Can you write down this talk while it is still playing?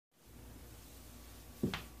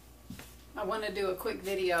I want to do a quick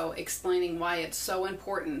video explaining why it's so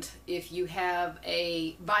important if you have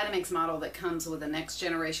a Vitamix model that comes with a next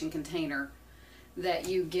generation container that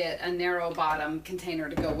you get a narrow bottom container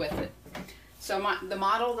to go with it. So the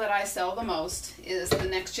model that I sell the most is the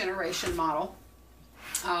next generation model.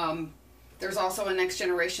 There's also a next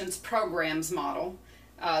generation's programs model.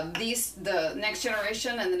 The next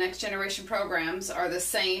generation and the next generation programs are the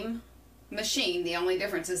same machine. The only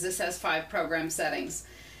difference is this has 5 program settings.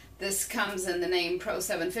 This comes in the name Pro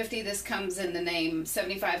 750. This comes in the name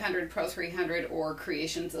 7500, Pro 300, or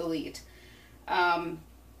Creations Elite.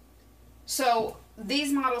 So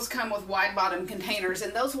these models come with wide bottom containers,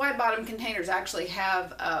 and those wide bottom containers actually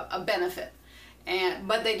have a benefit,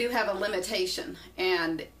 but they do have a limitation,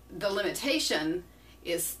 and the limitation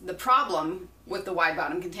is the problem with the wide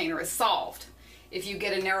bottom container is solved if you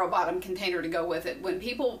get a narrow bottom container to go with it. When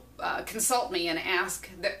people consult me and ask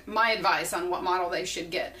my advice on what model they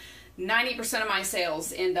should get, 90% of my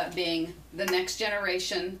sales end up being the next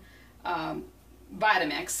generation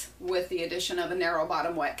Vitamix with the addition of a narrow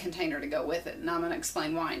bottom wet container to go with it, and I'm going to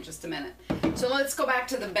explain why in just a minute. So let's go back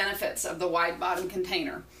to the benefits of the wide bottom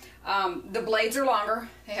container. The blades are longer.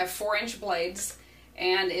 They have 4-inch blades,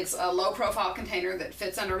 and it's a low profile container that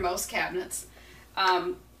fits under most cabinets.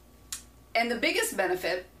 And the biggest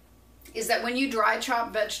benefit is that when you dry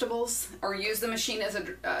chop vegetables or use the machine as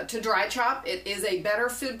to dry chop, it is a better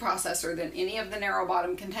food processor than any of the narrow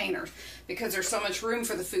bottom containers because there's so much room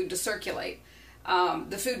for the food to circulate.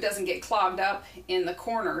 The food doesn't get clogged up in the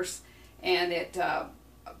corners, and it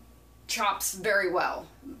chops very well.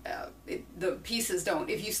 The pieces don't,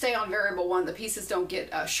 if you stay on variable 1, the pieces don't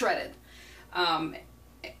get shredded.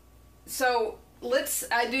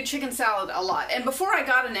 I do chicken salad a lot. And before I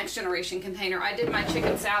got a next generation container, I did my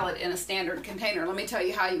chicken salad in a standard container. Let me tell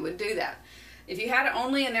you how you would do that. If you had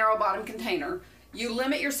only a narrow bottom container, you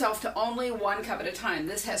limit yourself to only 1 cup at a time.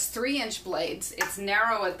 This has 3-inch blades. It's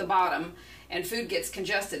narrow at the bottom, and food gets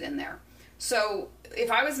congested in there. So if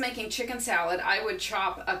I was making chicken salad, I would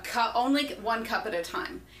chop a cup, only 1 cup at a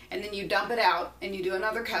time. And then you dump it out, and you do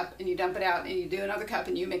another cup, and you dump it out, and you do another cup,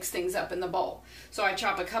 and you mix things up in the bowl. So I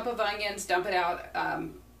chop a cup of onions, dump it out,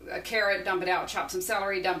 a carrot, dump it out, chop some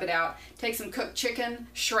celery, dump it out, take some cooked chicken,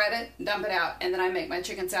 shred it, dump it out, and then I make my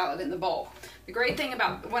chicken salad in the bowl. The great thing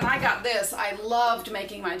about when I got this, I loved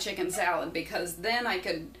making my chicken salad because then I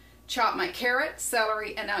could chop my carrot,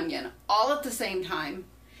 celery, and onion all at the same time,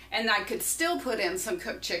 and I could still put in some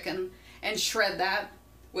cooked chicken and shred that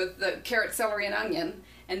with the carrot, celery, and onion,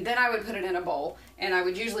 and then I would put it in a bowl, and I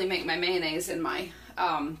would usually make my mayonnaise in my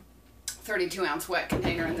 32-ounce wet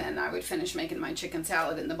container, and then I would finish making my chicken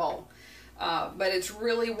salad in the bowl. But it's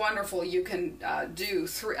really wonderful. You can do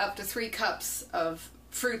up to 3 cups of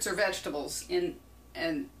fruits or vegetables in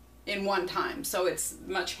one time, so it's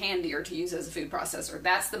much handier to use as a food processor.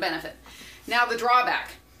 That's the benefit. Now the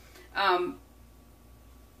drawback.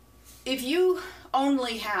 If you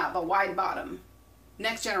only have a wide bottom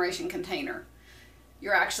next generation container,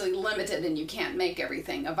 you're actually limited and you can't make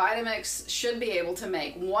everything. A Vitamix should be able to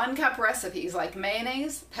make 1-cup recipes like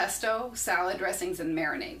mayonnaise, pesto, salad dressings, and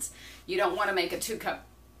marinades. You don't want to make a 2-cup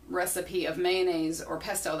recipe of mayonnaise or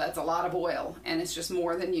pesto. That's a lot of oil, and it's just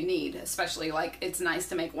more than you need, especially like it's nice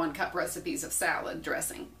to make 1-cup recipes of salad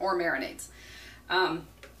dressing or marinades.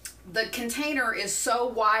 The container is so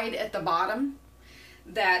wide at the bottom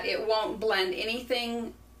that it won't blend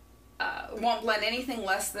anything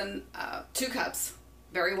less than 2 cups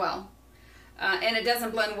very well. And it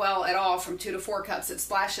doesn't blend well at all from 2 to 4 cups. It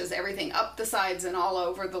splashes everything up the sides and all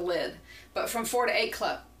over the lid. But from 4 to 8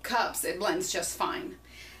 cups, it blends just fine.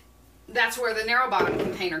 That's where the narrow bottom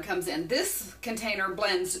container comes in. This container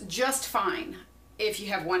blends just fine if you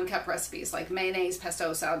have 1-cup recipes like mayonnaise,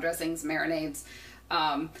 pesto, salad dressings, marinades.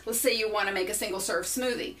 Let's say you want to make a single serve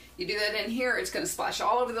smoothie. You do that in here, it's going to splash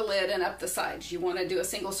all over the lid and up the sides. You want to do a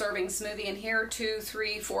single serving smoothie in here, 2,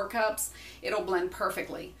 3, 4 cups, it'll blend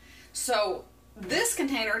perfectly. So this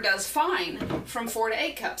container does fine from 4 to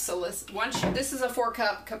 8 cups. So this is a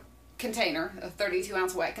 4-cup container, a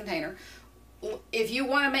 32-ounce wet container. If you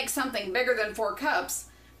want to make something bigger than 4 cups,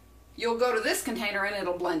 you'll go to this container and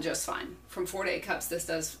it'll blend just fine. From 4 to 8 cups, this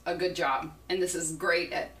does a good job, and this is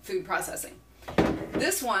great at food processing.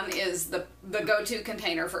 This one is the go-to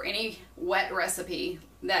container for any wet recipe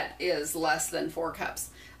that is less than 4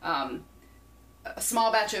 cups. A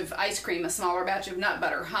small batch of ice cream, a smaller batch of nut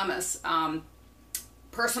butter, hummus,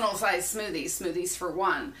 personal size smoothies for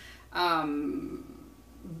 1,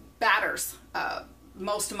 batters,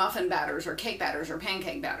 most muffin batters or cake batters or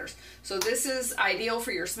pancake batters. So this is ideal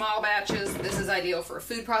for your small batches. This is ideal for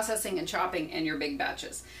food processing and chopping and your big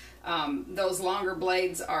batches. Those longer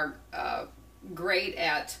blades are great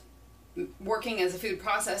at working as a food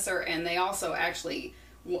processor, and they also actually,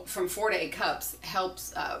 from 4 to 8 cups,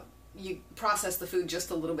 helps you process the food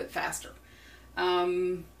just a little bit faster.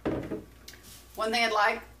 One thing I'd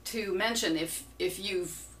like to mention, if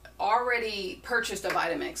you've already purchased a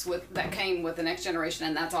Vitamix that came with the next generation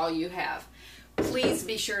and that's all you have, please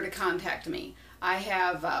be sure to contact me. I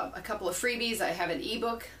have a couple of freebies. I have an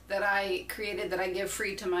ebook that I created that I give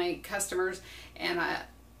free to my customers, and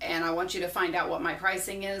I want you to find out what my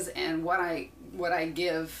pricing is and what I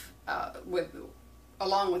give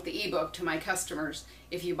along with the ebook to my customers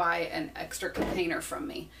if you buy an extra container from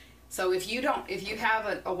me. So if you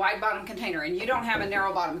have a wide bottom container and you don't have a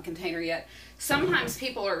narrow bottom container yet, sometimes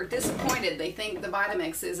people are disappointed. They think the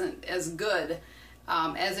Vitamix isn't as good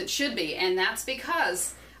as it should be, and that's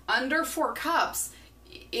because under 4 cups,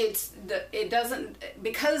 it doesn't,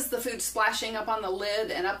 because the food's splashing up on the lid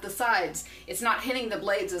and up the sides, it's not hitting the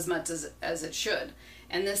blades as much as it should.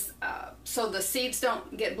 And this, so the seeds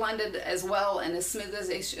don't get blended as well and as smooth as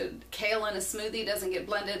they should. Kale in a smoothie doesn't get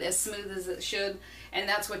blended as smooth as it should, and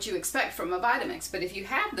that's what you expect from a Vitamix. But if you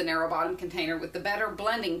have the narrow bottom container with the better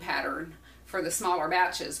blending pattern for the smaller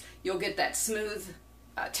batches, you'll get that smooth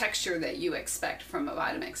texture that you expect from a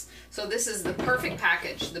Vitamix. So this is the perfect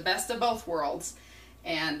package, the best of both worlds.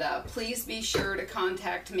 And please be sure to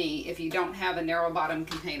contact me if you don't have a narrow bottom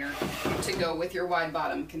container to go with your wide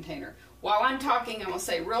bottom container. While I'm talking, I'm going to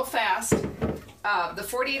say real fast, the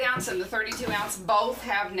 48 ounce and the 32 ounce both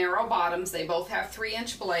have narrow bottoms. They both have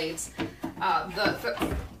 3-inch blades.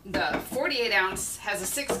 The 48 ounce has a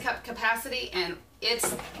 6 cup capacity, and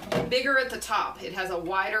it's bigger at the top. It has a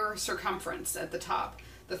wider circumference at the top.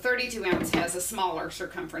 The 32 ounce has a smaller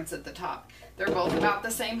circumference at the top. They're both about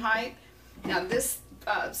the same height. Now this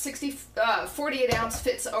 48 ounce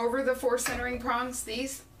fits over the 4 centering prongs,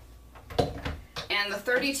 these, and the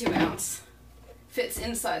 32 ounce fits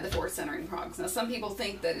inside the 4 centering prongs. Now some people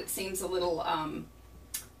think that it seems a little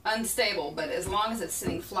unstable, but as long as it's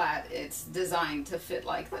sitting flat, it's designed to fit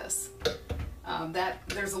like this.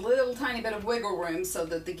 There's a little tiny bit of wiggle room so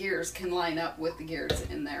that the gears can line up with the gears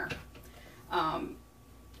in there.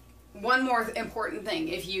 One more important thing,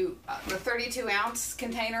 if you, the 32 ounce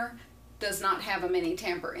container does not have a mini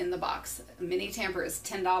tamper in the box. A mini tamper is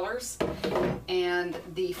 $10, and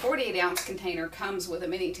the 48 ounce container comes with a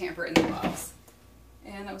mini tamper in the box.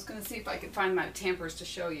 And I was going to see if I could find my tampers to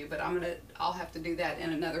show you, but I'll have to do that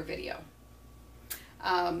in another video.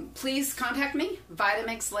 Please contact me,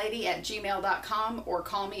 vitamixlady@gmail.com, or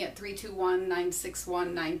call me at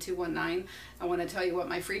 321-961-9219. I want to tell you what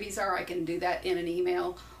my freebies are. I can do that in an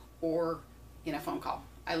email or in a phone call.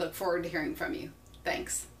 I look forward to hearing from you.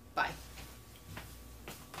 Thanks. Bye.